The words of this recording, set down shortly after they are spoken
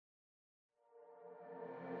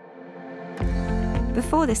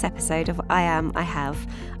Before this episode of I Am, I Have,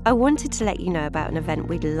 I wanted to let you know about an event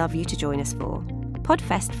we'd love you to join us for.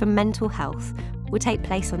 Podfest for Mental Health will take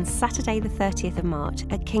place on Saturday the 30th of March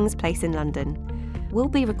at King's Place in London. We'll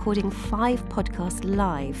be recording 5 podcasts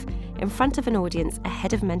live in front of an audience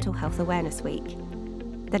ahead of Mental Health Awareness Week.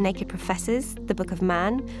 The Naked Professors, The Book of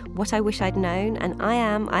Man, What I Wish I'd Known, and I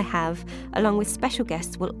Am, I Have, along with special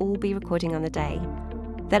guests, will all be recording on the day.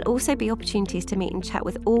 There'll also be opportunities to meet and chat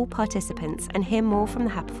with all participants and hear more from the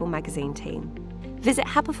Happiful magazine team. Visit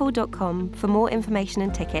happiful.com for more information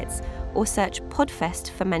and tickets, or search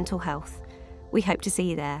Podfest for Mental Health. We hope to see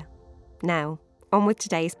you there. Now, on with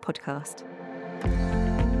today's podcast.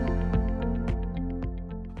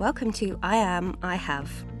 Welcome to I Am, I Have.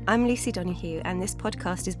 I'm Lucy Donoghue, and this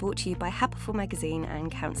podcast is brought to you by Happiful magazine and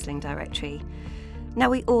Counselling Directory. Now,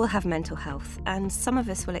 we all have mental health, and some of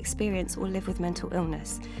us will experience or live with mental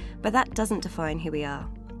illness, but that doesn't define who we are.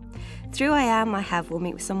 Through I Am, I Have, we'll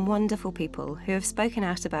meet with some wonderful people who have spoken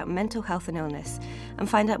out about mental health and illness and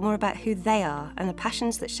find out more about who they are and the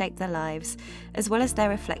passions that shape their lives, as well as their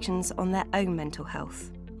reflections on their own mental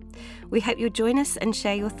health. We hope you'll join us and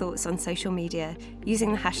share your thoughts on social media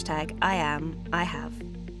using the hashtag #IamIHave.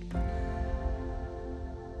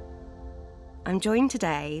 I'm joined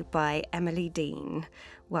today by Emily Dean.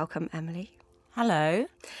 Welcome, Emily. Hello.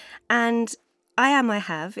 And I Am, I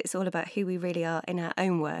Have, it's all about who we really are in our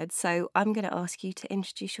own words. So I'm going to ask you to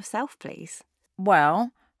introduce yourself, please.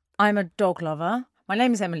 Well, I'm a dog lover. My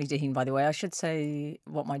name is Emily Dean, by the way. I should say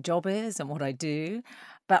what my job is and what I do.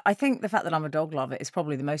 But I think the fact that I'm a dog lover is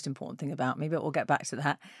probably the most important thing about me, but we'll get back to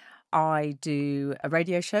that. I do a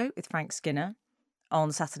radio show with Frank Skinner on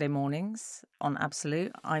Saturday mornings on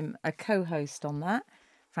Absolute. I'm a co-host on that.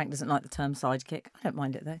 Frank doesn't like the term sidekick. I don't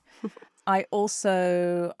mind it though.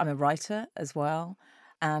 I'm a writer as well.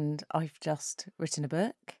 And I've just written a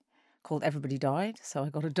book called Everybody Died. So I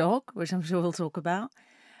got a dog, which I'm sure we'll talk about.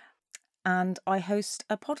 And I host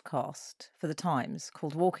a podcast for The Times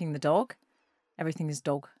called Walking the Dog. Everything is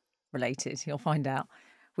dog related, you'll find out,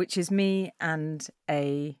 which is me and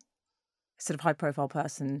a sort of high profile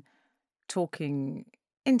person talking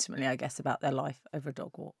intimately, I guess, about their life over a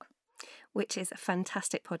dog walk. Which is a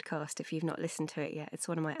fantastic podcast if you've not listened to it yet. It's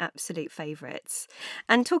one of my absolute favourites.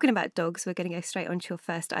 And talking about dogs, we're going to go straight on to your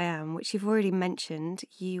first I Am, which you've already mentioned.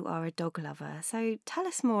 You are a dog lover. So tell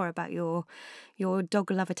us more about your dog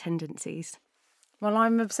lover tendencies. Well,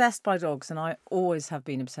 I'm obsessed by dogs, and I always have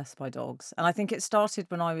been obsessed by dogs. And I think it started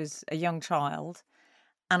when I was a young child,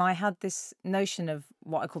 and I had this notion of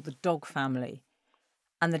what I call the dog family.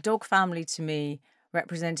 And the dog family to me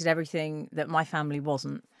represented everything that my family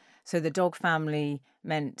wasn't. So the dog family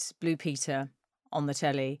meant Blue Peter on the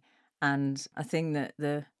telly, and a thing that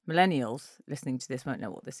the millennials listening to this won't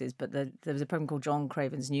know what this is, but there was a program called John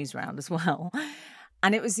Craven's Newsround as well.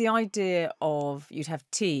 And it was the idea of you'd have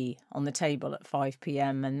tea on the table at 5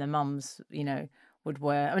 p.m. and the mums, would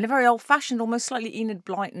wear, a very old-fashioned, almost slightly Enid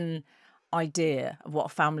Blyton idea of what a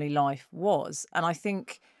family life was. And I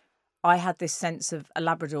think I had this sense of a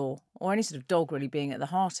Labrador, or any sort of dog really, being at the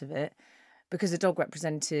heart of it, because the dog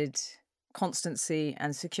represented constancy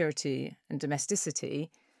and security and domesticity.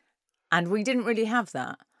 And we didn't really have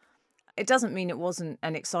that. It doesn't mean it wasn't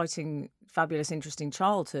an exciting, fabulous, interesting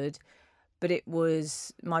childhood, but it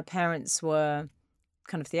was, my parents were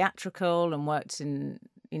kind of theatrical and worked in,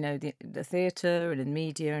 the theatre and in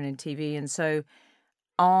media and in TV. And so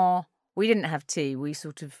we didn't have tea. We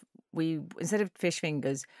instead of fish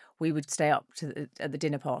fingers, we would stay up at the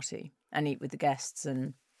dinner party and eat with the guests.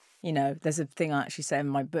 And, there's a thing I actually say in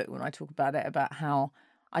my book when I talk about it, about how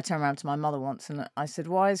I turned around to my mother once and I said,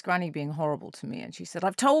 "Why is Granny being horrible to me?" And she said,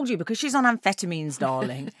 "I've told you, because she's on amphetamines,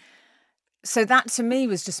 darling." So that to me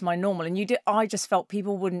was just my normal. And I just felt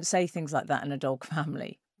people wouldn't say things like that in a dog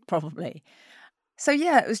family, probably. So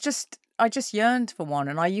yeah, it was just, I just yearned for one.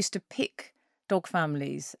 And I used to pick dog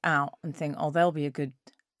families out and think, oh, they'll be a good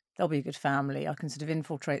family. I can sort of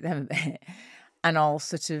infiltrate them a bit and I'll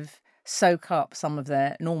sort of soak up some of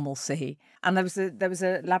their normalcy. And there was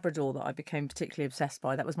a Labrador that I became particularly obsessed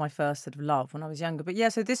by. That was my first sort of love when I was younger. But yeah,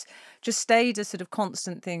 so this just stayed a sort of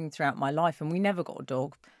constant thing throughout my life. And we never got a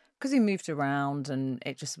dog, because we moved around and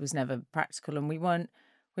it just was never practical, and we weren't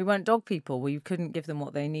dog people. We couldn't give them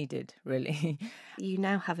what they needed, really. You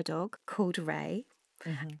now have a dog called Ray,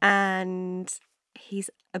 and he's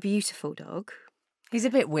a beautiful dog. He's a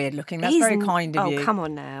bit weird looking. That's very kind of you. Oh, come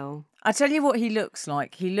on now. I tell you what he looks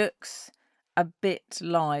like. He looks a bit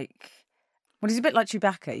like, he's a bit like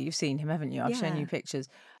Chewbacca. You've seen him, haven't you? I've shown you pictures.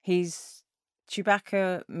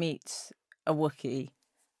 Chewbacca meets a Wookiee.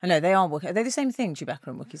 I know, they are Wookiees. Are they the same thing, Chewbacca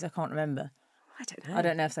and Wookiees? I can't remember. I don't know. I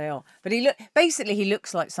don't know if they are. But he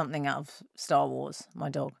looks like something out of Star Wars, my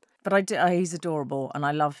dog. But he's adorable and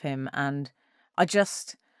I love him. And I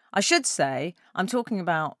should say, I'm talking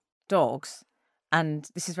about dogs. And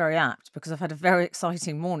this is very apt because I've had a very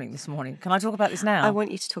exciting morning this morning. Can I talk about this now? I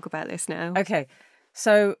want you to talk about this now. Okay.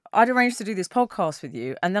 So I'd arranged to do this podcast with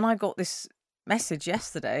you. And then I got this message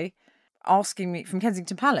yesterday asking me from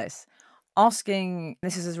Kensington Palace, asking,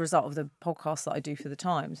 this is as a result of the podcast that I do for the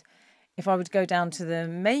Times, if I would go down to the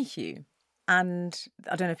Mayhew. And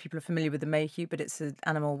I don't know if people are familiar with the Mayhew, but it's an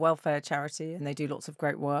animal welfare charity and they do lots of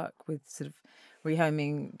great work with sort of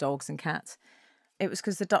rehoming dogs and cats. It was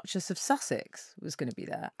because the Duchess of Sussex was going to be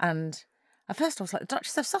there. And at first I was like, the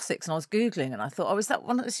Duchess of Sussex? And I was Googling and I thought, is that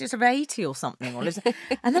one that's just of 80 or something?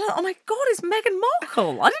 And then oh my God, it's Meghan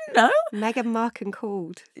Markle. I didn't know. Meghan Markle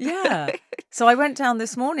called. Yeah. So I went down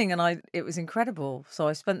this morning and it was incredible. So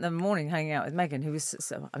I spent the morning hanging out with Meghan, who was,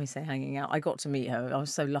 hanging out. I got to meet her. I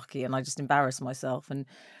was so lucky and I just embarrassed myself. And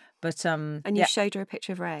you showed her a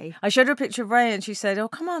picture of Ray. I showed her a picture of Ray and she said, oh,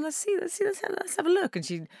 come on, let's have a look. And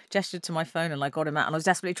she gestured to my phone and I got him out and I was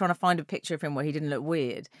desperately trying to find a picture of him where he didn't look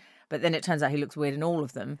weird. But then it turns out he looks weird in all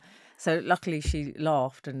of them. So luckily she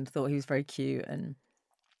laughed and thought he was very cute. And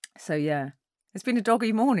so, yeah, it's been a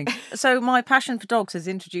doggy morning. So my passion for dogs has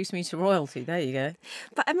introduced me to royalty. There you go.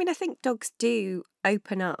 But I mean, I think dogs do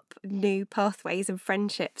open up new pathways and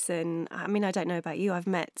friendships. And I mean, I don't know about you. I've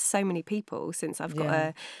met so many people since I've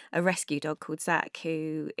got a rescue dog called Zach,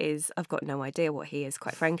 I've got no idea what he is,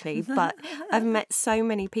 quite frankly. But I've met so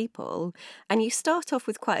many people. And you start off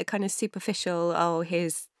with quite a kind of superficial,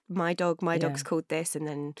 here's my dog's called this, and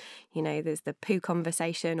then there's the poo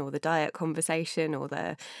conversation or the diet conversation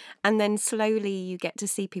and then slowly you get to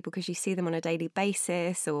see people because you see them on a daily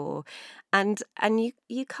basis and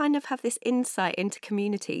you kind of have this insight into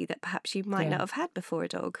community that perhaps you might not have had before a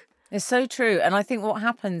dog. It's so true. And I think what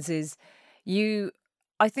happens is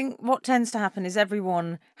what tends to happen is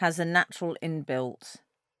everyone has a natural inbuilt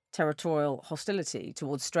territorial hostility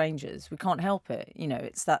towards strangers. We can't help it.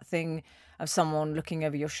 It's that thing of someone looking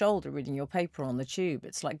over your shoulder, reading your paper on the tube.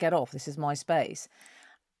 It's like, get off, this is my space.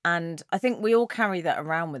 And I think we all carry that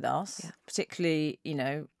around with us, particularly,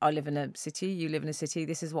 I live in a city, you live in a city,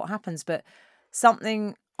 this is what happens. But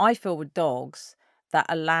something I feel with dogs that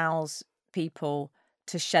allows people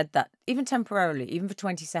to shed that, even temporarily, even for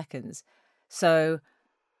 20 seconds. So,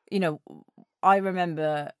 I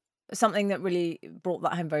remember something that really brought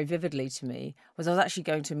that home very vividly to me was I was actually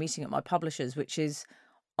going to a meeting at my publisher's, which is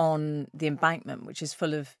on the Embankment, which is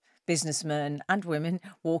full of businessmen and women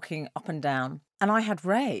walking up and down. And I had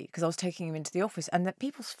Ray because I was taking him into the office, and the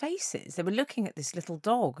people's faces, they were looking at this little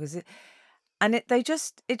dog. It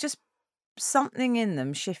just something in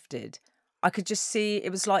them shifted. I could just see,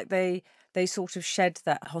 it was like they sort of shed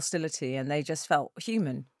that hostility and they just felt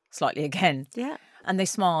human slightly again. Yeah. And they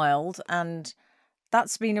smiled, and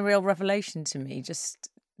that's been a real revelation to me, just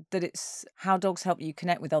that it's how dogs help you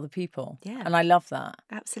connect with other people. Yeah. And I love that.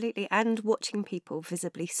 Absolutely. And watching people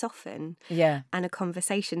visibly soften. Yeah. And a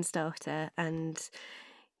conversation starter. And,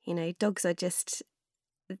 dogs are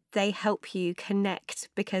they help you connect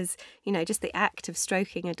because, just the act of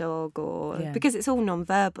stroking a dog because it's all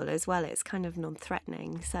non-verbal as well. It's kind of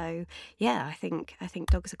non-threatening. So, yeah, I think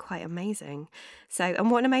dogs are quite amazing. So, and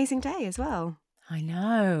what an amazing day as well. I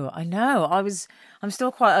know. I'm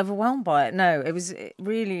still quite overwhelmed by it. No, it was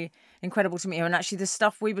really incredible to meet her. And actually the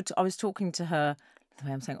stuff I was talking to her, the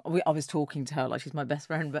way I'm saying, I was talking to her like she's my best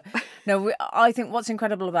friend. But no, I think what's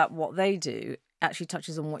incredible about what they do actually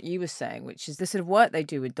touches on what you were saying, which is the sort of work they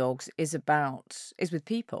do with dogs is with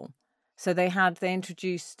people. So they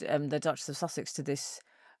introduced the Duchess of Sussex to this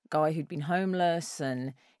guy who'd been homeless,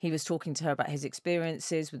 and he was talking to her about his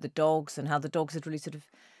experiences with the dogs and how the dogs had really sort of,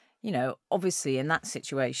 obviously in that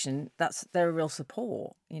situation, they're a real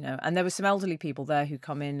support, and there were some elderly people there who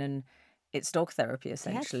come in and it's dog therapy,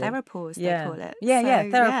 essentially. Yeah, therapause, they call it. Yeah,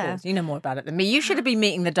 therapause. You know more about it than me. You should have been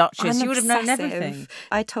meeting the Duchess. You would have known everything.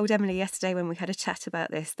 I told Emily yesterday when we had a chat about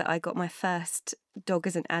this that I got my first dog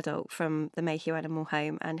as an adult from the Mayhew Animal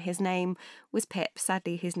Home, and his name was Pip.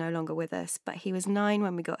 Sadly, he's no longer with us, but he was 9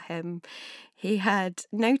 when we got him. He had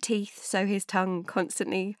no teeth, so his tongue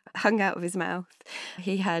constantly hung out of his mouth.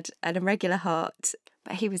 He had an irregular heart,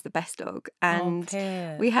 but he was the best dog. And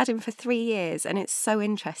we had him for 3 years. And it's so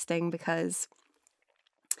interesting because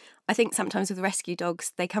I think sometimes with rescue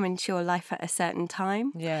dogs, they come into your life at a certain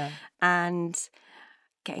time. Yeah. And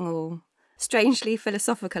getting all strangely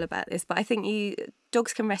philosophical about this, but I think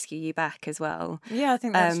dogs can rescue you back as well. Yeah, I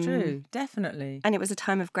think that's true. Definitely. And it was a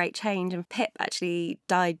time of great change. And Pip actually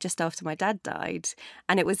died just after my dad died.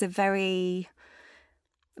 And it was a very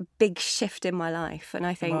big shift in my life. And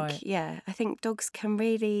I think, Right. I think dogs can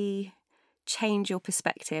really change your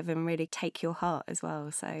perspective and really take your heart as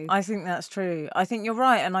well. So, I think that's true. I think you're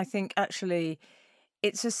right. And I think actually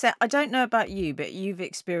it's a set. I don't know about you, but you've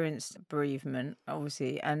experienced bereavement,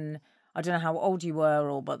 obviously. And I don't know how old you were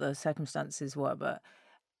or what the circumstances were, but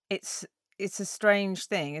it's it's a strange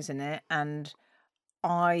thing, isn't it? And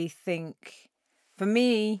I think for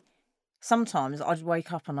me, sometimes I'd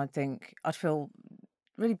wake up and I'd feel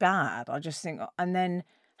really bad. I just think, and then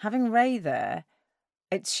having Ray there,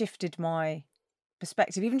 it's shifted my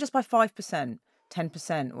perspective, even just by 5%,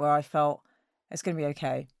 10%, where I felt it's going to be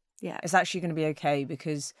okay. yeah. It's actually going to be okay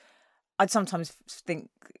because I'd sometimes think,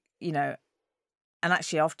 you know, and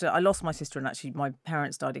actually after I lost my sister and actually my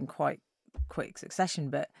parents died in quite quick succession,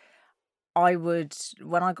 but I would,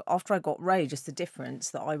 after I got Ray, just the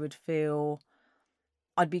difference that I would feel,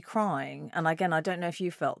 I'd be crying. And again, I don't know if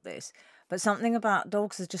you felt this, but something about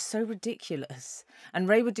dogs is just so ridiculous. And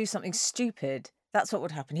Ray would do something stupid. That's what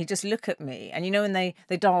would happen. He'd just look at me. And you know, when they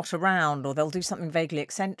dart around or they'll do something vaguely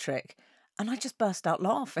eccentric. And I just burst out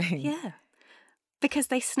laughing. Yeah. Because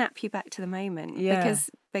they snap you back to the moment. Yeah.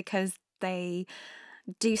 Because they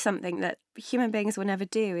do something that human beings will never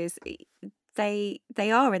do, is they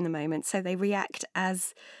are in the moment, so they react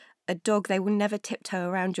as a dog. They will never tiptoe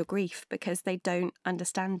around your grief because they don't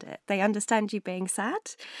understand it. They understand you being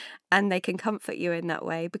sad and they can comfort you in that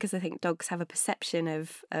way, because I think dogs have a perception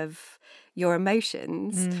of your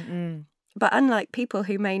emotions. Mm-mm. But unlike people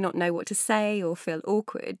who may not know what to say or feel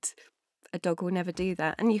awkward, a dog will never do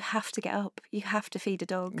that. And you have to get up. You have to feed a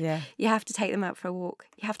dog. Yeah. You have to take them out for a walk.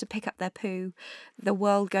 You have to pick up their poo. The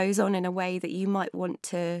world goes on in a way that you might want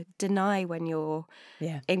to deny when you're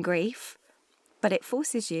in grief. But it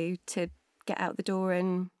forces you to get out the door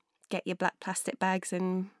and get your black plastic bags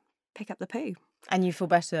and pick up the poo. And you feel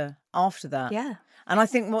better after that. Yeah. And I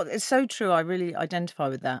think what is so true, I really identify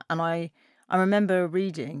with that. And I remember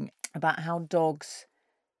reading about how dogs,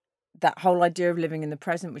 that whole idea of living in the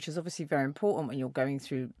present, which is obviously very important when you're going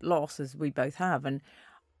through loss, as we both have. And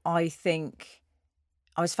I think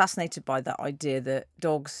I was fascinated by that idea that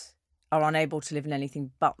dogs are unable to live in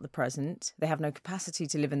anything but the present. They have no capacity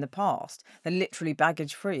to live in the past. They're literally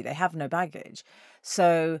baggage free. They have no baggage.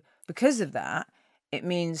 So because of that, it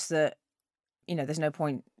means that, you know, there's no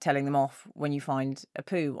point telling them off when you find a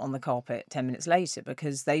poo on the carpet 10 minutes later,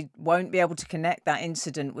 because they won't be able to connect that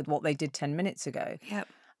incident with what they did 10 minutes ago. Yep.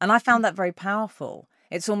 And I found that very powerful.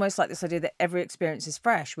 It's almost like this idea that every experience is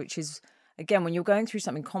fresh, which is, again, when you're going through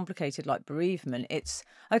something complicated like bereavement, it's,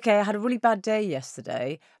 okay, I had a really bad day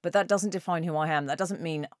yesterday, but that doesn't define who I am. That doesn't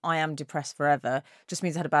mean I am depressed forever. It just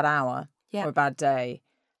means I had a bad hour or a bad day,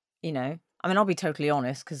 you know. I mean, I'll be totally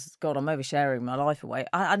honest, because, God, I'm oversharing my life away.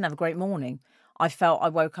 I didn't have a great morning. I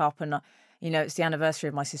woke up and, you know, it's the anniversary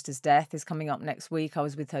of my sister's death is coming up next week. I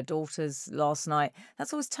was with her daughters last night.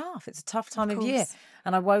 That's always tough. It's a tough time of year.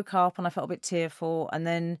 And I woke up and I felt a bit tearful. And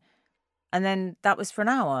then that was for an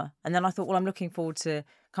hour. And then I thought, well, I'm looking forward to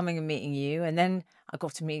coming and meeting you. And then I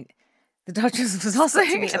got to meet the Duchess of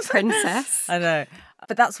Sussex. To meet a princess. I know.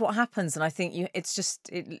 But that's what happens. And I think it's just,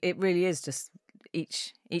 it really is just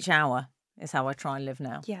each hour is how I try and live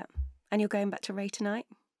now. Yeah. And you're going back to Ray tonight?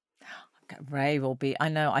 Ray will be, I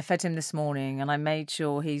know, I fed him this morning and I made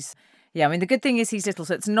sure I mean, the good thing is he's little,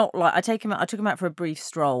 so it's not like, I took him out for a brief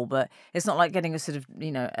stroll, but it's not like getting a sort of, you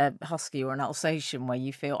know, a husky or an Alsatian where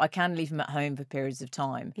you feel, I can leave him at home for periods of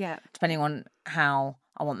time. Yeah. Depending on how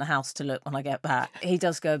I want the house to look when I get back. He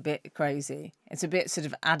does go a bit crazy. It's a bit sort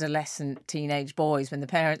of adolescent teenage boys when the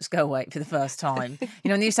parents go away for the first time. You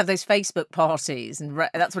know, and they used to have those Facebook parties, and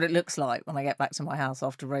that's what it looks like when I get back to my house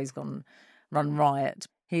after Ray's run riot.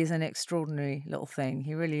 He's an extraordinary little thing.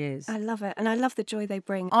 He really is. I love it. And I love the joy they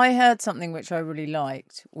bring. I heard something which I really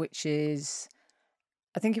liked, which is,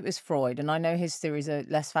 I think it was Freud, and I know his theories are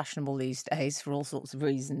less fashionable these days for all sorts of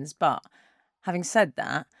reasons. But having said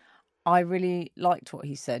that, I really liked what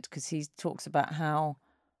he said, because he talks about how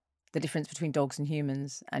the difference between dogs and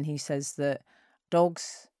humans. And he says that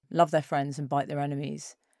dogs love their friends and bite their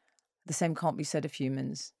enemies. The same can't be said of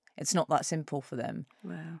humans. It's not that simple for them.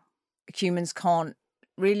 Wow. Humans can't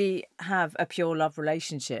really have a pure love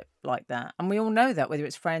relationship like that. And we all know that, whether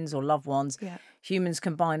it's friends or loved ones, humans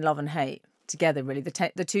combine love and hate together, really.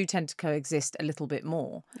 The two tend to coexist a little bit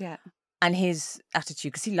more. Yeah. And his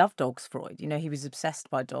attitude, because he loved dogs, Freud, you know, he was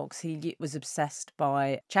obsessed by dogs. He was obsessed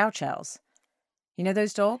by chow chows. You know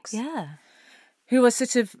those dogs? Yeah. Who are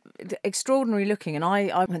sort of extraordinary looking. And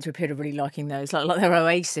I went through a period of really liking those, like they're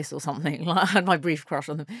Oasis or something. Like, I had my brief crush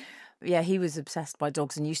on them. Yeah, he was obsessed by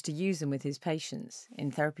dogs and used to use them with his patients in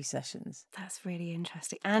therapy sessions. That's really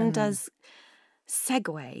interesting. And does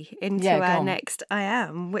segue into Yeah, go our on. next I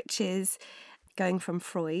am, which is going from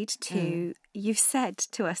Freud to you've said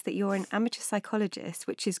to us that you're an amateur psychologist,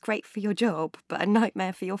 which is great for your job, but a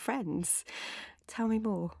nightmare for your friends. Tell me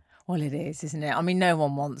more. Well, it is, isn't it? I mean, no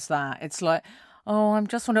one wants that. It's like, oh, I'm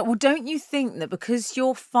just wondering. Well, don't you think that because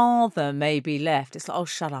your father may be left, it's like, oh,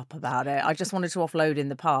 shut up about it. I just wanted to offload in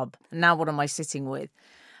the pub. And now what am I sitting with?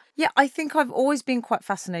 Yeah, I think I've always been quite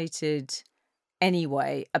fascinated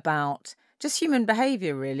anyway about just human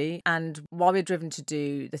behaviour, really, and why we're driven to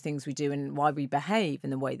do the things we do and why we behave in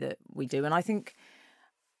the way that we do. And I think,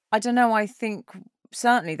 I don't know, I think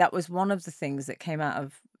certainly that was one of the things that came out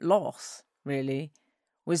of loss, really,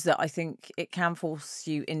 was that I think it can force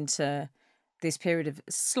you into this period of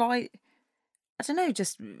slight, I don't know,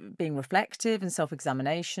 just being reflective and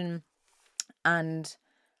self-examination. And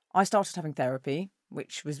I started having therapy,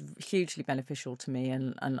 which was hugely beneficial to me,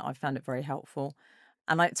 and I found it very helpful.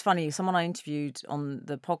 And it's funny, someone I interviewed on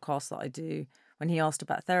the podcast that I do, when he asked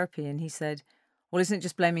about therapy, and he said, well, isn't it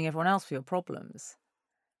just blaming everyone else for your problems?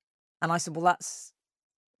 And I said, well, that's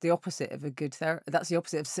the opposite of a good therapy. That's the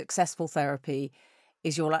opposite of successful therapy,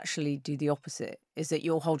 is you'll actually do the opposite, is that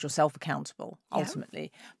you'll hold yourself accountable,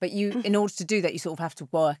 ultimately. But you, in order to do that, you sort of have to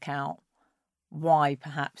work out why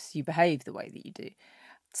perhaps you behave the way that you do.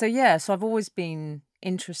 So, yeah, so I've always been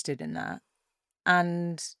interested in that.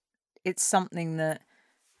 And it's something that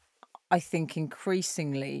I think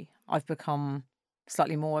increasingly I've become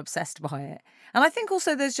slightly more obsessed by it. And I think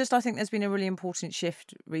also I think there's been a really important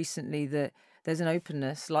shift recently, that there's an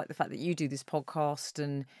openness, like the fact that you do this podcast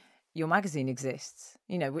and your magazine exists,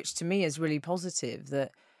 which to me is really positive,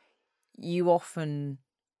 that you often,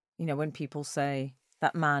 when people say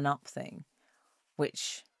that man up thing,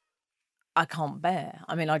 which I can't bear.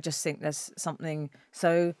 I mean, I just think there's something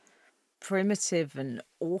so primitive and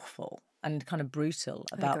awful and kind of brutal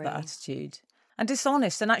about that attitude, and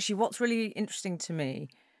dishonest. And actually, what's really interesting to me,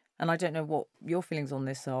 and I don't know what your feelings on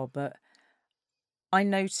this are, but I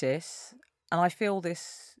notice, and I feel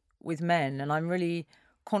this with men, and I'm really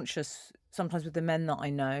conscious sometimes with the men that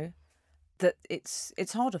I know, that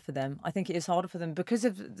it's harder for them. I think it is harder for them because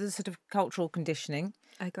of the sort of cultural conditioning.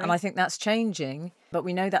 I agree. And I think that's changing, but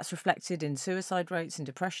we know that's reflected in suicide rates and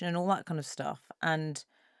depression and all that kind of stuff. And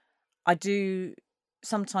I do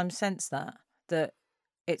sometimes sense that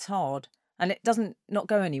it's hard, and it doesn't not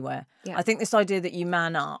go anywhere. Yeah. I think this idea that you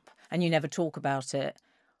man up and you never talk about it,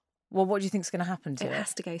 well, what do you think is going to happen to it? It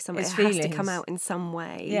has to go somewhere. It's it has to feelings. come out in some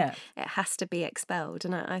way. Yeah. It has to be expelled.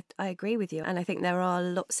 And I agree with you. And I think there are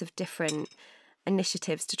lots of different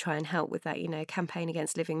initiatives to try and help with that. Campaign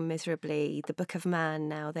Against Living Miserably, the Book of Man.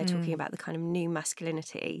 Now they're talking about the kind of new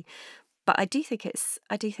masculinity. But I do think it's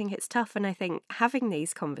tough. And I think having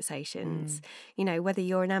these conversations, whether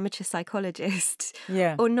you're an amateur psychologist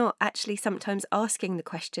or not, actually sometimes asking the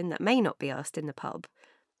question that may not be asked in the pub.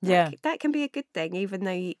 That can be a good thing, even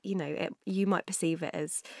though, you might perceive it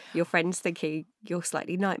as your friends thinking you're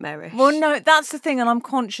slightly nightmarish. Well, no, that's the thing. And I'm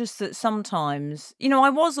conscious that sometimes, I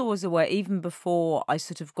was always aware, even before I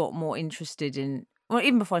sort of got more interested in, well,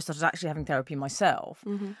 even before I started actually having therapy myself,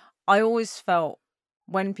 I always felt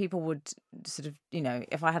when people would sort of,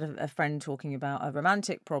 if I had a friend talking about a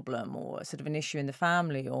romantic problem or sort of an issue in the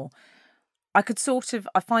family, or I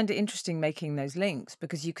find it interesting making those links,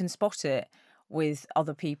 because you can spot it with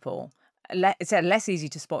other people. It's less easy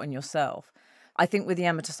to spot in yourself. I think with the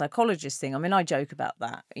amateur psychologist thing, I mean, I joke about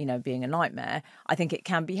that, being a nightmare. I think it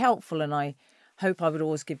can be helpful, and I hope I would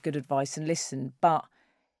always give good advice and listen. But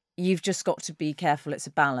you've just got to be careful. It's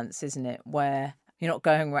a balance, isn't it? Where you're not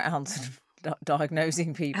going around sort of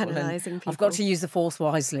diagnosing people. Analysing people. I've got to use the force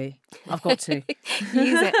wisely. I've got to.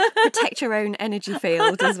 Use it. Protect your own energy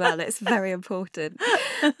field as well. It's very important.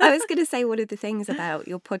 I was going to say, one of the things about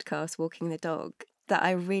your podcast, Walking the Dog, that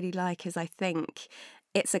I really like is I think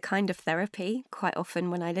it's a kind of therapy quite often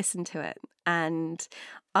when I listen to it. And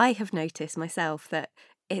I have noticed myself that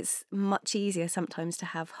it's much easier sometimes to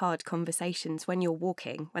have hard conversations when you're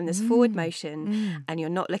walking, when there's forward motion and you're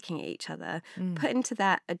not looking at each other. Put into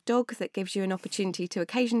that a dog that gives you an opportunity to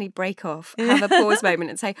occasionally break off, have a pause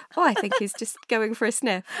moment and say, oh, I think he's just going for a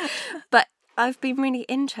sniff. But I've been really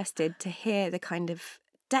interested to hear the kind of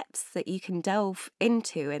depths that you can delve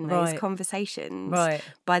into in those conversations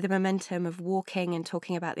by the momentum of walking and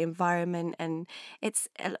talking about the environment. And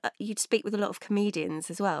you'd speak with a lot of comedians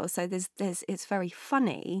as well, so it's very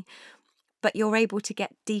funny, but you're able to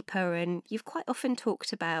get deeper. And you've quite often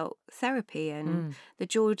talked about therapy, and the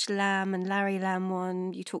George Lamb and Larry Lamb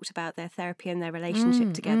one, you talked about their therapy and their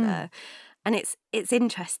relationship together. And it's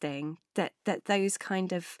interesting that those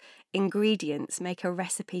kind of ingredients make a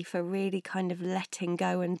recipe for really kind of letting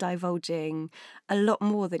go and divulging a lot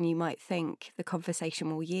more than you might think the conversation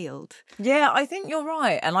will yield. Yeah, I think you're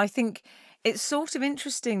right. And I think it's sort of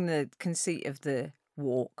interesting, the conceit of the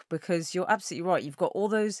walk, because you're absolutely right. You've got all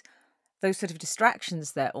those sort of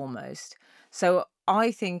distractions there almost. So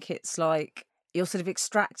I think it's like you're sort of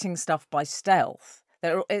extracting stuff by stealth.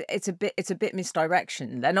 It's a bit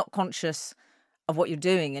misdirection. They're not conscious of what you're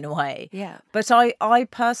doing in a way. Yeah. But I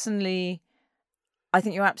personally, I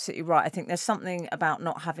think you're absolutely right. I think there's something about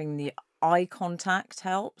not having the eye contact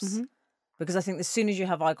helps, because I think as soon as you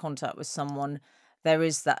have eye contact with someone, there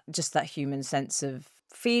is that human sense of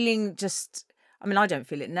feeling. I mean, I don't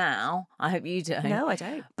feel it now. I hope you don't. No, I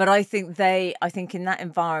don't. But I think in that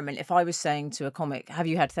environment, if I was saying to a comic, have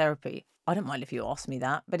you had therapy? I don't mind if you ask me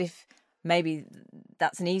that. But if maybe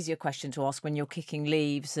that's an easier question to ask when you're kicking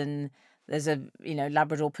leaves and there's a,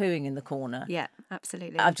 Labrador pooing in the corner. Yeah,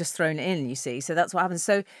 absolutely. I've just thrown it in, you see. So that's what happens.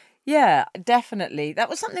 So, yeah, definitely. That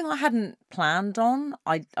was something I hadn't planned on.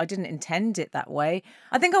 I didn't intend it that way.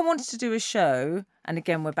 I think I wanted to do a show, and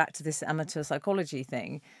again, we're back to this amateur psychology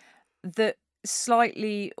thing, that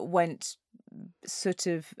slightly went sort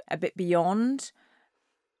of a bit beyond,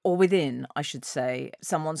 or within, I should say,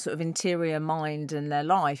 someone's sort of interior mind and their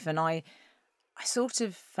life. And I sort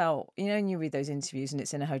of felt, and you read those interviews and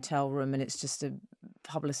it's in a hotel room and it's just a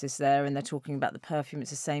publicist there and they're talking about the perfume. It's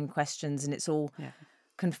the same questions and it's all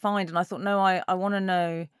confined. And I thought, no, I want to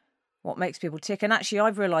know what makes people tick. And actually,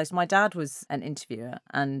 I've realised my dad was an interviewer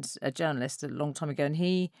and a journalist a long time ago. And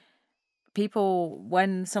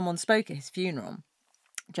when someone spoke at his funeral,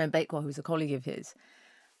 Joan Bakewell, who was a colleague of his,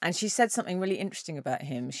 and she said something really interesting about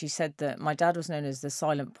him. She said that my dad was known as the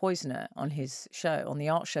silent poisoner on his show, on the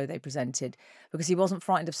art show they presented, because he wasn't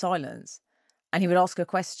frightened of silence. And he would ask a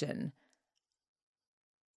question,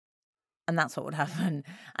 and that's what would happen.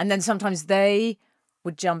 And then sometimes they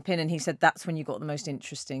would jump in, and he said that's when you got the most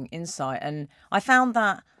interesting insight. And I found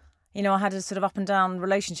that, I had a sort of up and down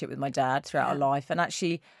relationship with my dad throughout our life. And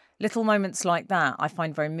actually, little moments like that I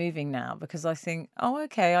find very moving now, because I think, oh,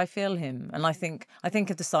 okay, I feel him. And I think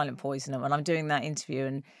of the silent poisoner when I'm doing that interview,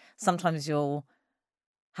 and sometimes you'll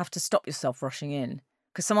have to stop yourself rushing in,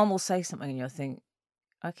 because someone will say something and you'll think,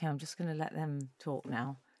 okay, I'm just going to let them talk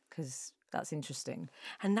now, because that's interesting.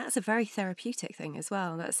 And that's a very therapeutic thing as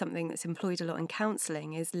well. That's something that's employed a lot in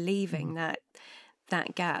counselling, is leaving that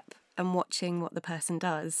gap and watching what the person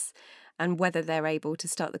does and whether they're able to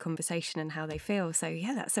start the conversation and how they feel. So,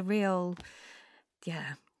 that's a real,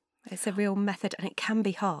 it's a real method, and it can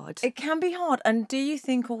be hard. It can be hard. And do you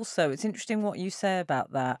think also, it's interesting what you say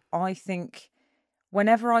about that. I think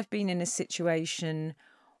whenever I've been in a situation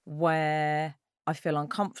where I feel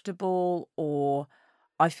uncomfortable or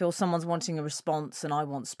I feel someone's wanting a response and I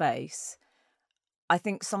want space, I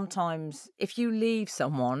think sometimes if you leave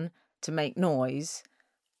someone to make noise,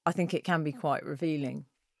 I think it can be quite revealing.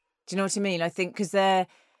 Do you know what I mean? I think because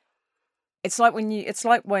it's like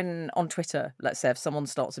when on Twitter, let's say, if someone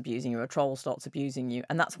starts abusing you, a troll starts abusing you,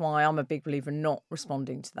 and that's why I'm a big believer in not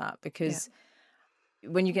responding to that, because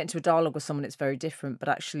when you get into a dialogue with someone, it's very different. But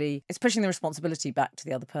actually, it's pushing the responsibility back to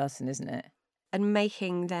the other person, isn't it? And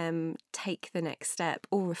making them take the next step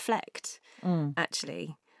or reflect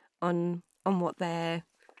actually on what they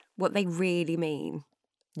really mean.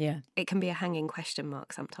 Yeah, it can be a hanging question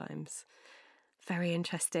mark sometimes. Very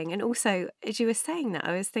interesting. And also, as you were saying that,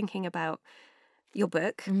 I was thinking about your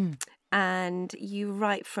book, and you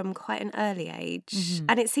write from quite an early age.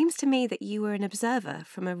 And it seems to me that you were an observer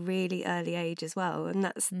from a really early age as well,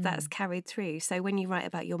 and that's carried through. So when you write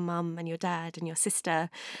about your mum and your dad and your sister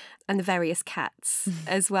and the various cats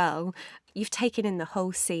as well, you've taken in the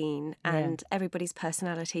whole scene and everybody's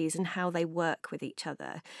personalities and how they work with each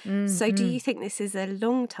other. So do you think this is a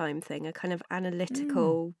long time thing, a kind of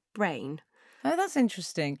analytical brain? Oh, that's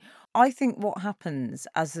interesting. I think what happens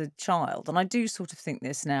as a child, and I do sort of think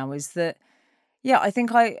this now, is that, I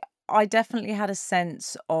think I definitely had a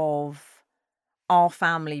sense of our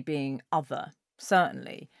family being other,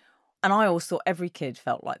 certainly. And I always thought every kid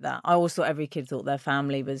felt like that. I always thought every kid thought their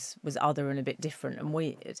family was other and a bit different and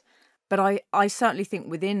weird. But I certainly think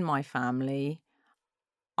within my family,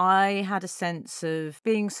 I had a sense of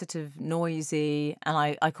being sort of noisy, and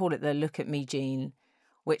I call it the look at me gene,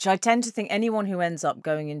 which I tend to think anyone who ends up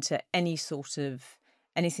going into any sort of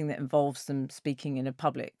anything that involves them speaking in a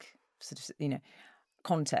public sort of,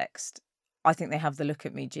 context, I think they have the look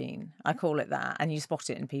at me gene. I call it that. And you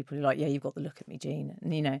spot it in people who are like, yeah, you've got the look at me gene.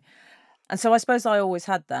 And, and so I suppose I always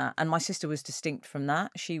had that. And my sister was distinct from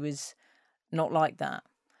that. She was not like that.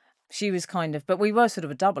 she was kind of, but we were sort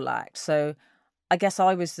of a double act. So I guess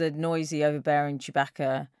I was the noisy, overbearing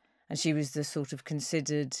Chewbacca, and she was the sort of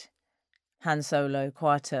considered Han Solo,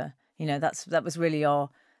 quieter. That was really our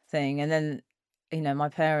thing. And then, my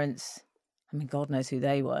parents, I mean, God knows who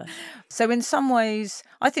they were. So in some ways,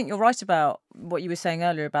 I think you're right about what you were saying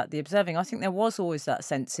earlier about the observing. I think there was always that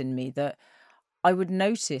sense in me that I would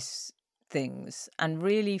notice things and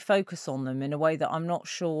really focus on them in a way that I'm not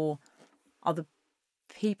sure other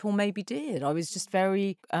people maybe did. I was just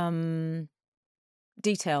very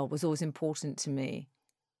detail was always important to me,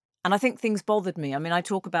 and I think things bothered me. I mean,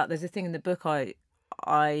 there's a thing in the book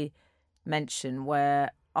I mention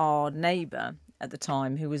where our neighbour at the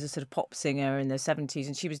time, who was a sort of pop singer in the 70s,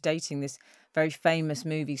 and she was dating this very famous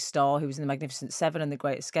movie star who was in The Magnificent Seven and The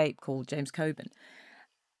Great Escape, called James Coburn.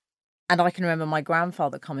 And I can remember my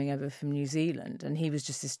grandfather coming over from New Zealand, and he was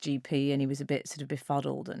just this GP, and he was a bit sort of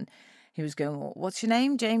befuddled, and he was going, "Well, what's your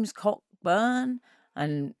name? James Cockburn?"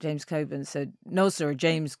 And James Coburn said, "No, sir,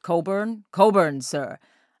 James Coburn. Coburn, sir."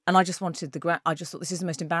 And I just wanted I just thought, this is the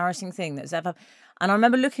most embarrassing thing that's ever. And I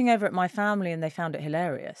remember looking over at my family, and they found it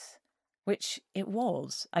hilarious, which it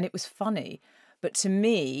was, and it was funny. But to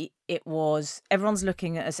me, it was, everyone's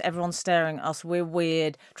looking at us, everyone's staring at us, we're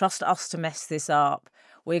weird, trust us to mess this up.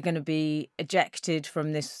 We're going to be ejected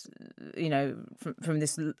from this, from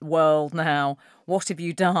this world now. What have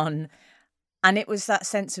you done? And it was that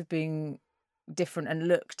sense of being different and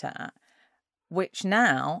looked at, which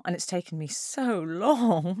now, and it's taken me so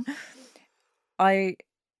long, I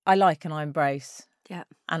like and I embrace. Yeah.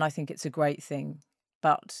 And I think it's a great thing.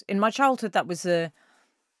 But in my childhood, that was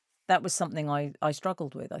something I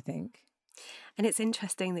struggled with, I think. And it's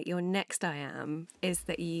interesting that your next I am is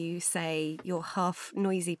that you say you're half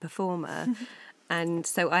noisy performer. And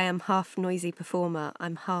so I am half noisy performer,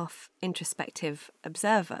 I'm half introspective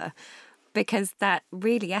observer, because that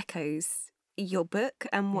really echoes your book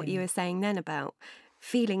and what you were saying then about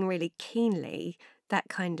feeling really keenly that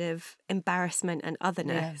kind of embarrassment and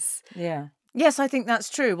otherness. Yeah. Yes, I think that's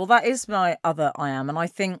true. Well, that is my other I am. And I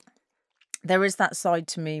think there is that side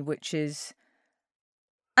to me which is,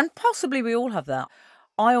 and possibly we all have that.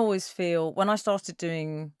 I always feel, when I started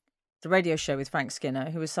doing the radio show with Frank Skinner,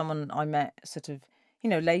 who was someone I met sort of,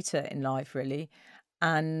 later in life, really,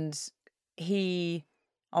 and he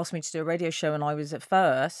asked me to do a radio show, and I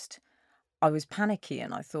was panicky,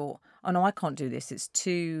 and I thought, oh no, I can't do this. It's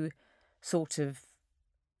too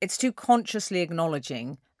consciously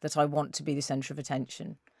acknowledging that I want to be the centre of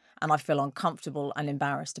attention, and I feel uncomfortable and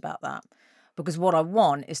embarrassed about that. Because what I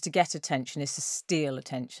want is to get attention, is to steal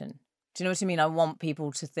attention. Do you know what I mean? I want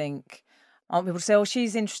people to say, oh,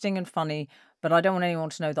 she's interesting and funny, but I don't want anyone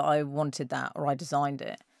to know that I wanted that or I designed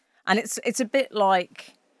it. And it's a bit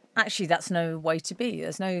like, actually, that's no way to be.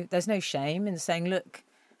 There's no shame in saying, look,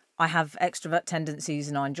 I have extrovert tendencies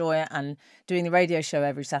and I enjoy it, and doing the radio show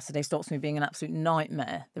every Saturday stops me being an absolute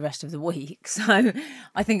nightmare the rest of the week. So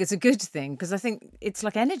I think it's a good thing, because I think it's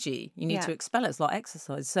like energy. You need to expel it. It's like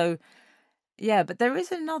exercise. So yeah, but there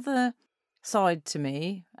is another side to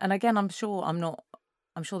me, and again, I'm sure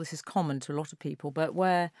this is common to a lot of people, but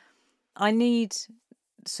where I need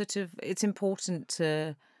it's important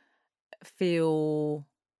to feel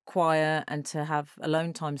quiet and to have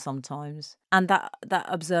alone time sometimes, and that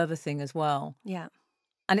observer thing as well. Yeah.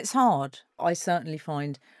 And it's hard. I certainly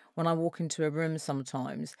find when I walk into a room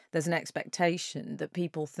sometimes, there's an expectation that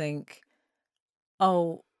people think,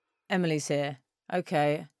 oh, Emily's here.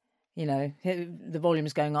 Okay. The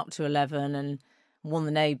volume's going up to 11 and warn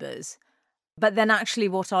the neighbours. But then actually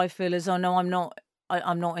what I feel is, oh no, I'm not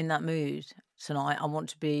in that mood tonight. I want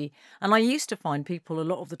to be. And I used to find people a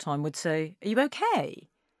lot of the time would say, are you okay?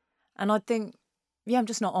 And I'd think, yeah, I'm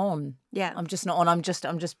just not on. Yeah. I'm just not on. I'm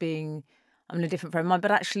in a different frame of mind.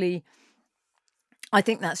 But actually, I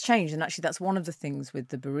think that's changed. And actually, that's one of the things with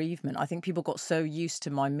the bereavement. I think people got so used to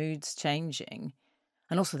my moods changing.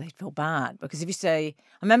 And also they'd feel bad, because if you say,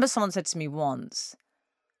 I remember someone said to me once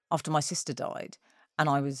after my sister died and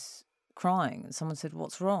I was crying, and someone said,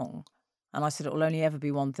 what's wrong? And I said, it will only ever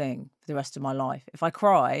be one thing for the rest of my life. If I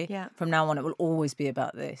cry, from now on, it will always be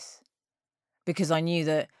about this. Because I knew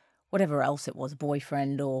that whatever else it was, a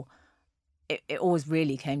boyfriend, or it always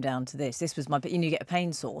really came down to this. This was you get a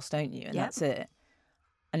pain source, don't you? And that's it.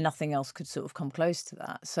 And nothing else could sort of come close to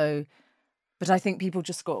that. So, but I think people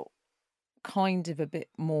just got kind of a bit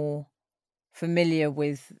more familiar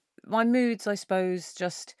with my moods, I suppose,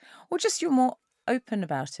 or you're more open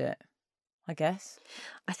about it, I guess.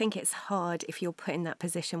 I think it's hard if you're put in that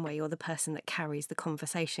position where you're the person that carries the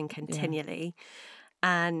conversation continually. Yeah.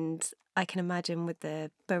 And I can imagine with the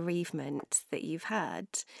bereavement that you've had,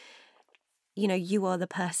 you know, you are the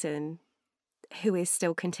person who is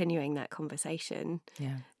still continuing that conversation.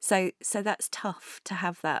 Yeah. So that's tough to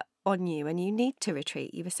have that on you, and you need to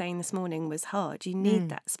retreat. You were saying this morning was hard. You need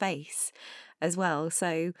that space as well.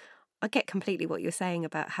 So I get completely what you're saying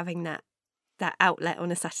about having that outlet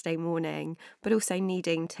on a Saturday morning, but also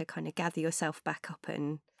needing to kind of gather yourself back up.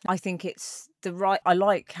 And I think it's I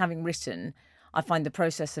like having written. I find the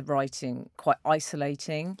process of writing quite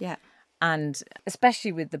isolating. yeah, And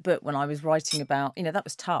especially with the book, when I was writing about, you know, that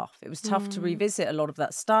was tough. It was tough to revisit a lot of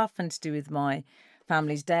that stuff, and to do with my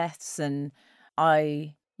family's deaths. And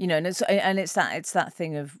it's that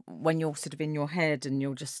thing of when you're sort of in your head and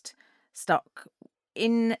you're just stuck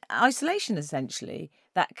in isolation, essentially,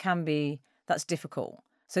 that's difficult.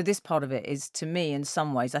 So this part of it is, to me, in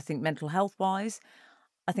some ways, I think mental health wise,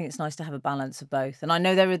 I think it's nice to have a balance of both. And I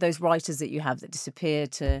know there are those writers that you have that disappear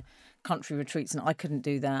to country retreats, and I couldn't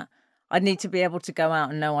do that. I'd need to be able to go out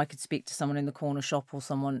and know I could speak to someone in the corner shop or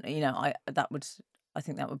someone, you know, I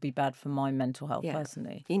think that would be bad for my mental health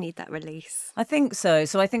personally. You need that release. I think so.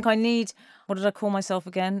 So I think I need, what did I call myself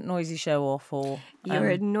again? Noisy show off, or you're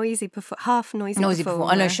a noisy half noisy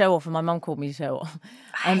performer. I know, show off, and my mum called me show off.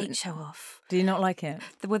 I hate show off. Do you not like it?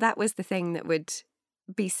 Well, that was the thing that would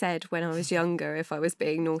be said when I was younger if I was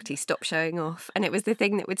being naughty, stop showing off. And it was the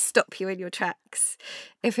thing that would stop you in your tracks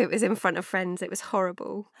if it was in front of friends. It was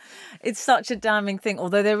horrible. It's such a damning thing,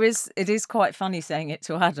 although it is quite funny saying it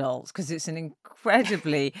to adults, because it's an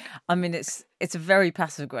incredibly, I mean, it's a very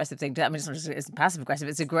passive aggressive thing. I mean, it's passive aggressive,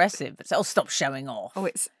 it's aggressive. It's, stop showing off. Oh,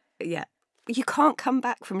 yeah. You can't come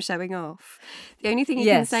back from showing off. The only thing you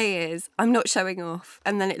can say is, I'm not showing off.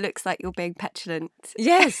 And then it looks like you're being petulant.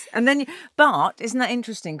 Yes. And then, but isn't that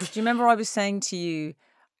interesting? Because do you remember I was saying to you,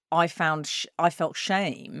 I felt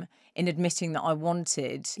shame in admitting that I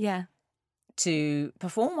wanted to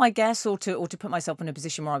perform, I guess, or to put myself in a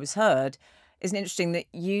position where I was heard. Isn't it interesting that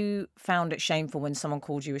you found it shameful when someone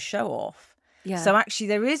called you a show-off? Yeah. So actually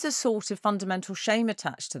there is a sort of fundamental shame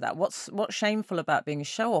attached to that. What's shameful about being a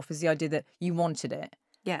show-off is the idea that you wanted it.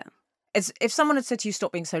 Yeah. It's if someone had said to you,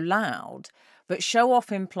 stop being so loud, but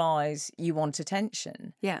show-off implies you want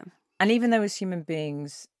attention. Yeah. And even though as human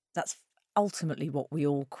beings, that's ultimately what we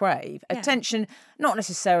all crave. Yeah. Attention, not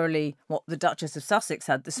necessarily what the Duchess of Sussex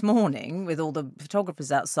had this morning with all the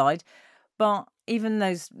photographers outside, but even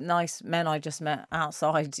those nice men I just met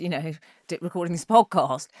outside, you know, recording this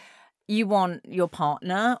podcast. You want your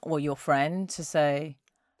partner or your friend to say,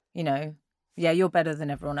 you know, yeah, you're better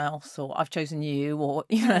than everyone else, or I've chosen you, or,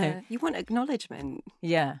 you know. You want acknowledgement.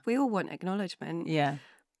 Yeah. We all want acknowledgement. Yeah.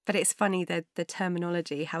 But it's funny, the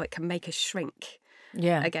terminology, how it can make us shrink.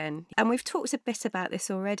 Yeah. Again. And we've talked a bit about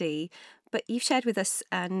this already, but you've shared with us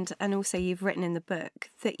and also you've written in the book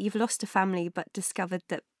that you've lost a family but discovered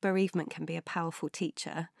that bereavement can be a powerful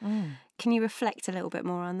teacher. Can you reflect a little bit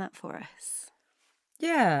more on that for us?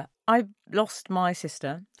 Yeah, I lost my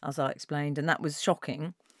sister, as I explained, and that was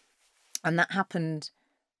shocking. And that happened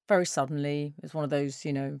very suddenly. It was one of those,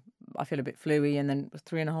 you know, I feel a bit fluey, and then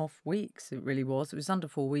 3.5 weeks, it really was. It was under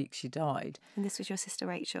 4 weeks she died. And this was your sister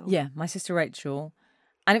Rachel? Yeah, my sister Rachel.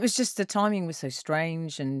 And it was just, the timing was so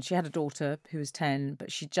strange, and she had a daughter who was 10,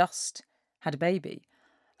 but she just had a baby.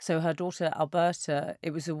 So her daughter Alberta,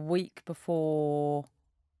 it was a week after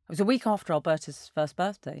Alberta's first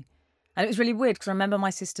birthday. And it was really weird because I remember my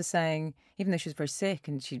sister saying, even though she was very sick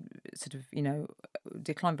and she sort of, you know,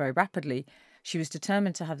 declined very rapidly, she was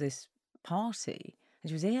determined to have this party and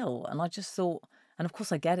she was ill. And I just thought, and of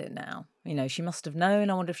course I get it now, you know, she must have known.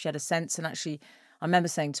 I wonder if she had a sense. And actually, I remember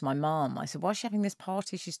saying to my mum, I said, why is she having this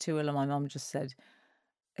party? She's too ill. And my mum just said,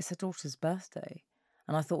 it's her daughter's birthday.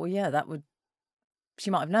 And I thought, well, yeah,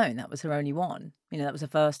 she might have known that was her only one. You know, that was her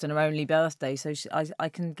first and her only birthday. So I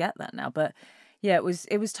can get that now. But yeah, it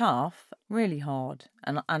was tough, really hard.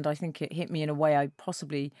 And I think it hit me in a way I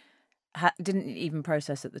possibly didn't even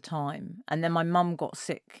process at the time. And then my mum got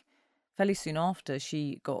sick fairly soon after.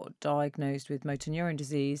 She got diagnosed with motor neuron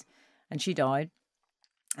disease and she died.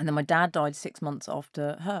 And then my dad died 6 months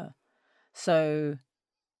after her. So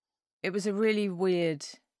it was a really weird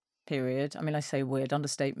period. I mean, I say weird,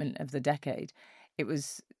 understatement of the decade. It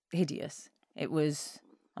was hideous. It was,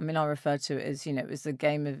 I mean, I refer to it as, you know, it was the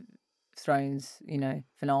Game of Thrones, you know,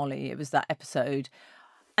 finale. It was that episode.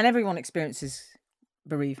 And everyone experiences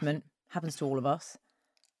bereavement. Happens to all of us.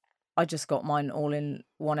 I just got mine all in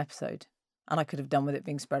one episode. And I could have done with it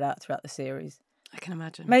being spread out throughout the series. I can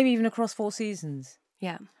imagine. Maybe even across 4 seasons.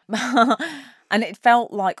 Yeah. And it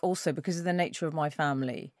felt like also because of the nature of my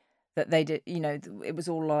family that they did, you know, it was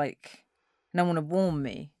all like no one had warned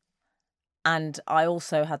me. And I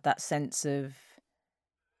also had that sense of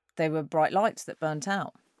they were bright lights that burnt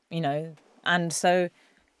out. You know, And so,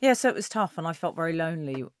 so it was tough, and I felt very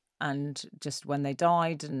lonely. And just when they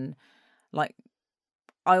died, and like,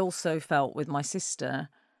 I also felt with my sister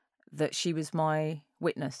that she was my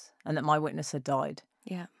witness, and that my witness had died.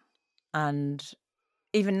 Yeah. And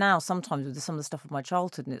even now, sometimes with some of the stuff of my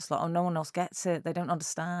childhood, and it's like, oh, no one else gets it. They don't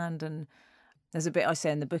understand. And there's a bit I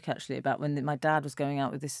say in the book, actually, about when my dad was going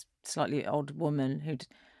out with this slightly odd woman who'd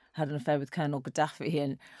had an affair with Colonel Gaddafi.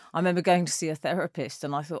 And I remember going to see a therapist,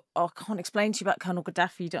 and I thought, oh, I can't explain to you about Colonel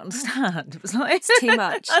Gaddafi. You don't understand. It was like, it's too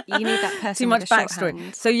much. You need that person too much with a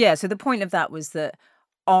backstory. shorthand. So the point of that was that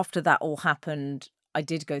after that all happened, I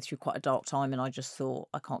did go through quite a dark time, and I just thought,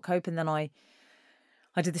 I can't cope. And then I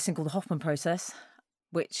did this thing called the Hoffman process,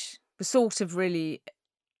 which was sort of really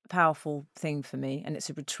a powerful thing for me. And it's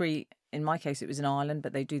a retreat. In my case, it was in Ireland,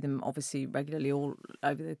 but they do them obviously regularly all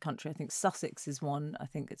over the country. I think Sussex is one, I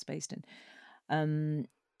think it's based in.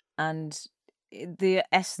 And the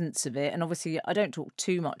essence of it, and obviously I don't talk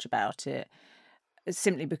too much about it,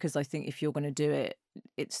 simply because I think if you're going to do it,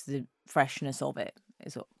 it's the freshness of it.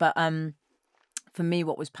 But for me,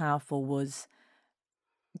 what was powerful was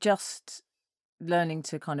just learning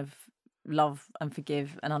to kind of love and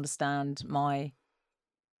forgive and understand my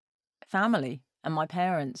family and my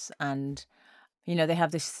parents. And, they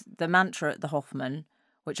have the mantra at the Hoffman,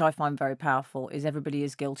 which I find very powerful, is everybody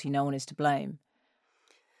is guilty, no one is to blame.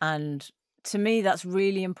 And to me, that's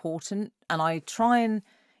really important. And I try and,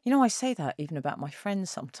 I say that even about my friends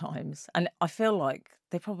sometimes. And I feel like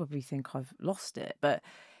they probably think I've lost it. But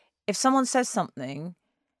if someone says something,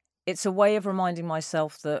 it's a way of reminding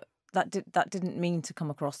myself that didn't mean to come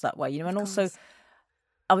across that way, And also,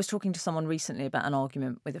 I was talking to someone recently about an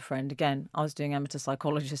argument with a friend. Again, I was doing amateur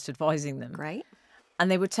psychologist advising them. Great. And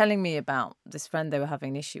they were telling me about this friend they were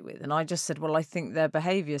having an issue with. And I just said, well, I think their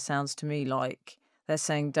behaviour sounds to me like they're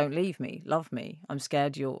saying, don't leave me, love me. I'm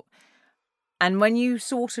scared you're... And when you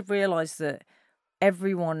sort of realise that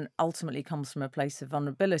everyone ultimately comes from a place of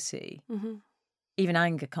vulnerability, even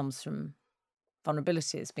anger comes from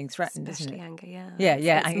vulnerability. It's being threatened, especially isn't it? Anger, yeah.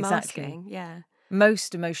 Yeah, it's exactly. Masking, yeah.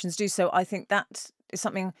 Most emotions do. So I think that is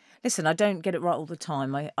something... Listen, I don't get it right all the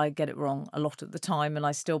time. I get it wrong a lot of the time, and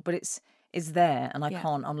but it's there, and I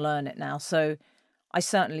can't unlearn it now. So I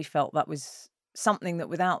certainly felt that was something that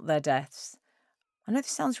without their deaths... I know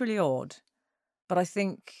this sounds really odd, but I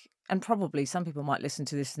think... And probably some people might listen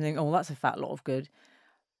to this and think, oh, that's a fat lot of good.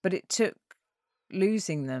 But it took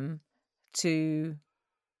losing them to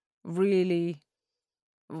really...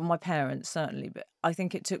 Well, my parents, certainly, but I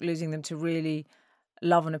think it took losing them to really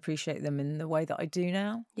love and appreciate them in the way that I do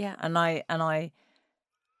now. Yeah. And I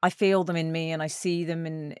feel them in me, and I see them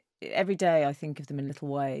in... Every day I think of them in little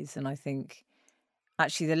ways, and I think,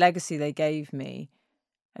 actually, the legacy they gave me...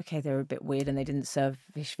 Okay, they were a bit weird, and they didn't serve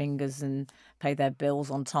fish fingers and pay their bills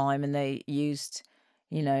on time, and they used,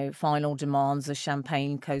 Final Demands as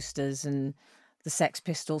champagne coasters, and the Sex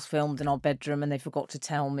Pistols filmed in our bedroom, and they forgot to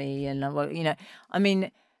tell me, and I mean,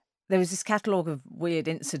 there was this catalogue of weird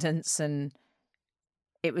incidents, and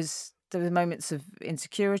there were moments of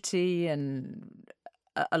insecurity and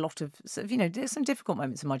a lot of sort of, there's some difficult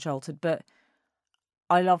moments in my childhood, but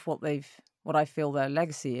I love what I feel their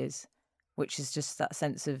legacy is, which is just that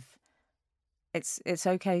sense of it's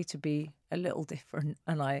okay to be a little different,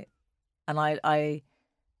 and I'm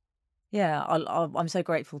so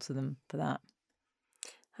grateful to them for that.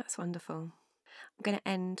 That's wonderful. I'm going to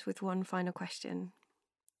end with one final question.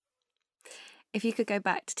 If you could go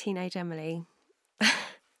back to teenage Emily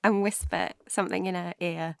and whisper something in her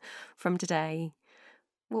ear from today,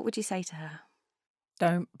 what would you say to her?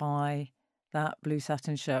 Don't buy that blue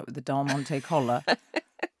satin shirt with the Diamante collar.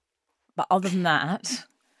 But other than that,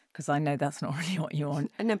 because I know that's not really what you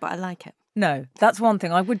want. No, but I like it. No, that's one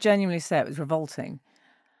thing. I would genuinely say it was revolting.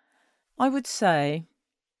 I would say,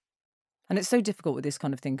 and it's so difficult with this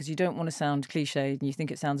kind of thing because you don't want to sound cliched and you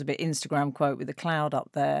think it sounds a bit Instagram quote with a cloud up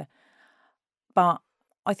there. But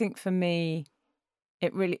I think for me,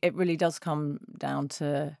 it really does come down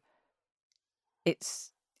to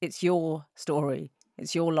it's your story,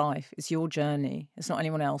 it's your life, it's your journey. It's not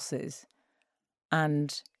anyone else's.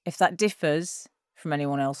 And if that differs from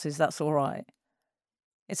anyone else's, that's all right.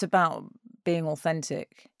 It's about being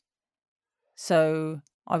authentic. So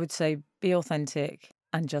I would say be authentic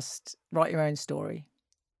and just write your own story.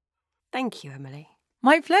 Thank you, Emily.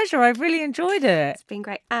 My pleasure. I've really enjoyed it. It's been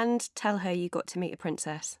great. And tell her you got to meet a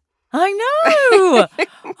princess. I know.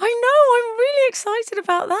 I'm really excited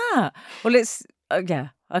about that. Well, it's I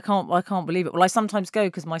can't believe it. Well, I sometimes go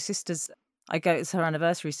because my sister's. It's her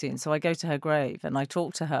anniversary soon, so I go to her grave and I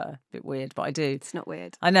talk to her. A bit weird, but I do. It's not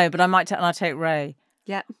weird. I know, but I might. And I take Ray.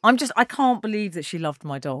 Yeah. I can't believe that she loved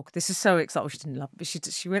my dog. This is so exciting. She didn't love it, but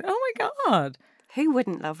she went, oh my God. Who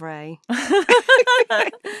wouldn't love Ray?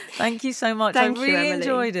 Thank you so much. Thank I you, really Emily.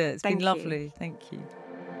 enjoyed it. It's Thank been you. lovely. Thank you.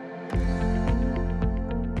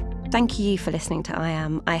 Thank you for listening to I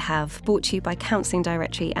Am, I Have, brought to you by Counselling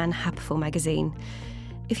Directory and Happiful magazine.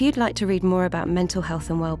 If you'd like to read more about mental health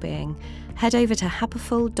and wellbeing, head over to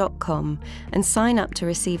happiful.com and sign up to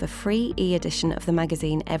receive a free e-edition of the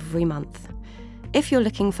magazine every month. If you're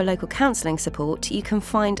looking for local counselling support, you can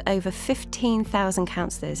find over 15,000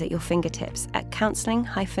 counsellors at your fingertips at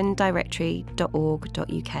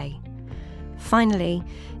counselling-directory.org.uk. Finally,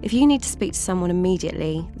 if you need to speak to someone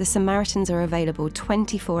immediately, the Samaritans are available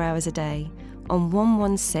 24 hours a day on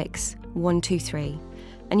 116 123.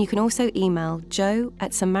 And you can also email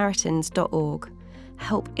joe@samaritans.org.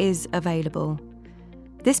 Help is available.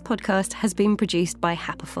 This podcast has been produced by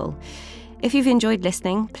Happiful. If you've enjoyed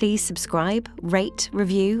listening, please subscribe, rate,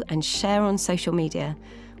 review, and share on social media.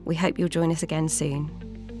 We hope you'll join us again soon.